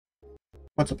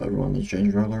What's up everyone, this is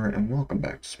James Roller and welcome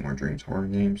back to Smart Dreams Horror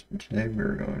Games, and today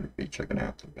we're going to be checking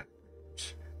out the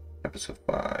Backrooms, Episode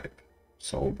 5,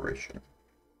 Celebration.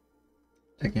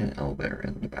 Taking an elevator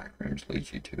in the Backrooms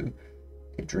leads you to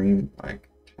a dream-like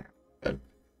town, but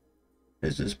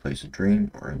is this place a dream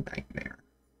or a nightmare?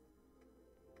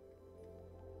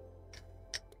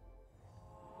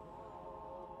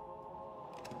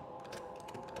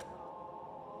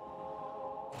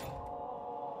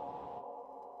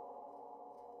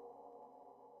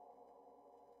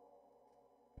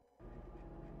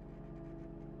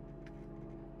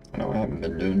 I know I haven't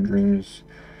been doing dreams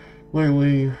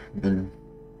lately. I've been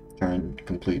trying to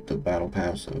complete the battle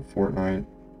pass of Fortnite.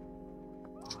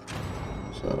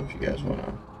 So if you guys want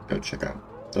to go check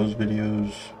out those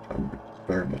videos, I would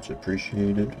very much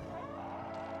appreciate it.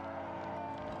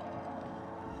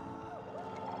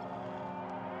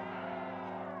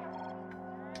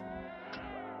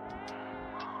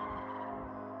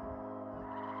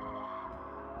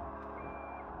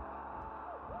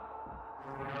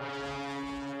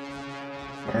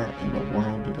 Where in the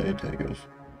world did they take us?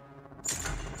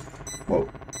 Whoa.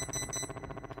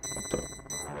 What the?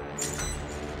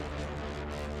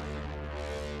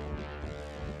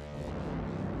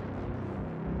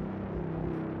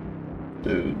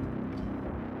 Dude.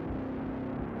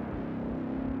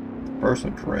 The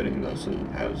person creating this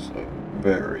has a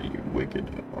very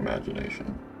wicked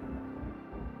imagination.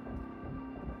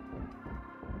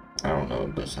 I don't know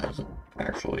if this has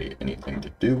actually anything to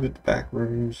do with the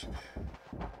Backrooms.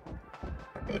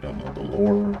 I really don't know the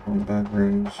lore on the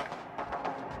Backrooms.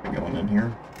 Are we going in here?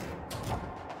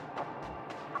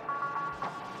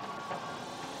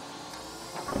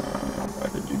 Why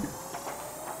did you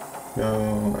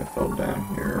go? I fell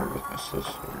down here with my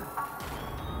sister.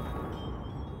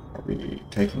 Are we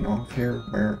taking off here?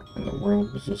 Where in the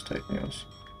world is this taking us?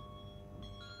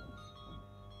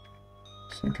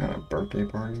 Some kind of birthday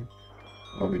party?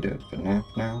 What we do FNAF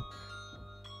now?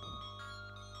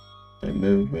 They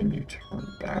move when you turn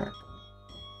back.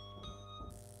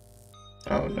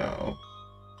 Oh no.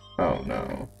 Oh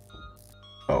no.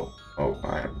 Oh,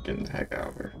 I am getting the heck out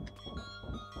of here.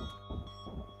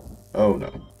 Oh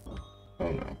no.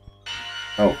 Oh no.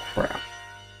 Oh crap.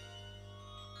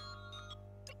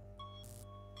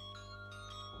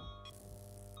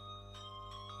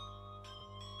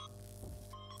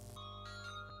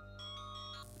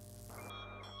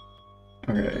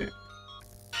 Okay.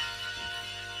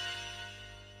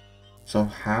 So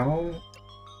how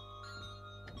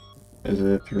is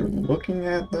it if you're looking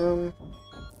at them?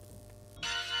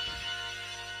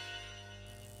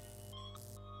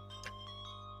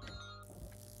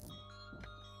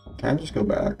 Can I just go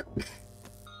back?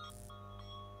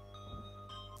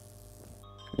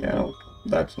 Yeah,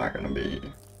 that's not gonna be...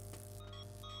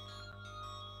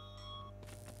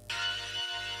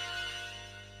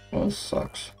 Well, this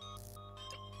sucks.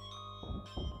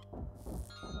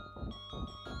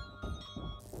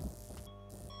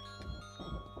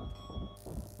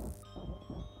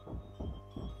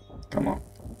 Come on.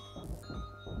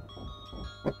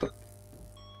 What the?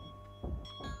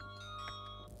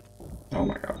 Oh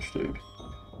my gosh, dude.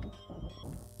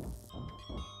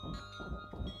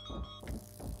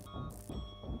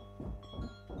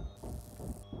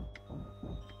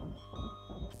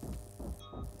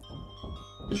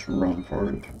 Just run for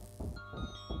it.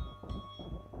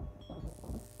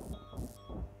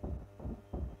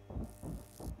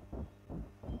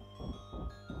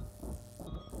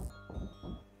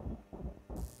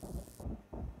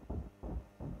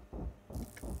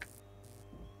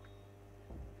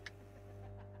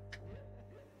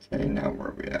 Okay, now where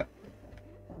are we at?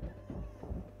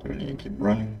 Do we need to keep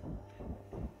running?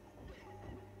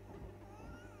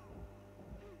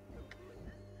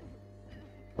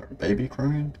 Our baby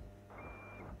crying?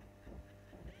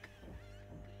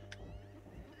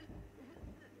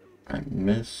 I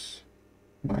miss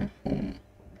my home.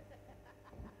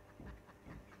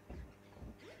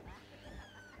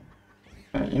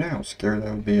 You know how scary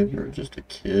that would be if you were just a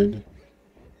kid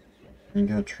and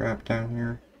you got trapped down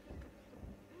here?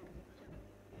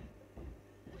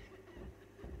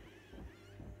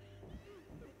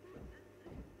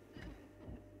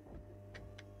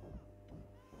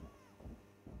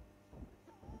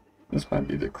 This might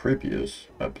be the creepiest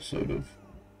episode of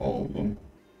all of them.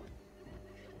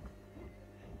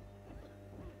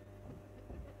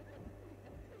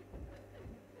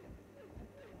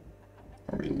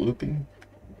 Are we looping?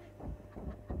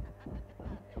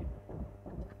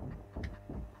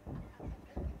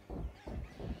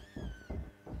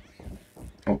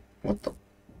 Oh, what the?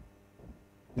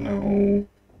 No.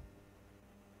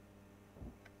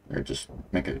 Or just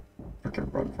make a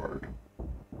Freaking run hard.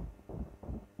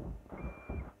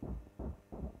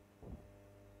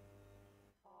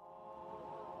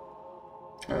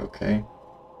 Okay.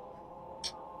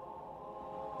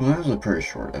 Well, that was a pretty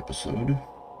short episode.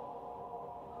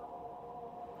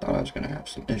 Thought I was gonna have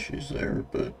some issues there,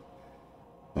 but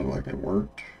looked like it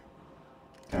worked.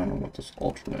 I don't know what this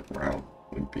alternate route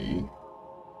would be.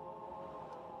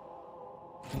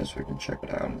 I guess we can check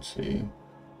it out and see.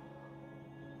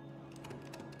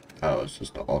 Oh, it's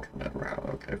just the alternate route,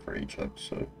 okay, for each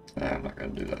episode. Nah, I'm not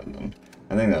gonna do that then.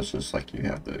 I think that's just like you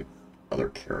have the other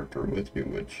character with you,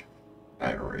 which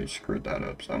I already screwed that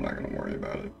up, so I'm not gonna worry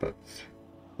about it. But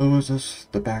what was this?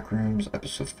 The Backrooms,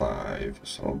 episode 5,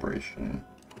 Celebration.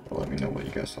 Well, let me know what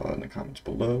you guys saw in the comments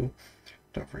below.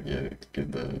 Don't forget to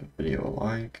give the video a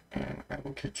like, and I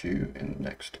will catch you in the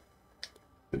next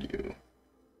video.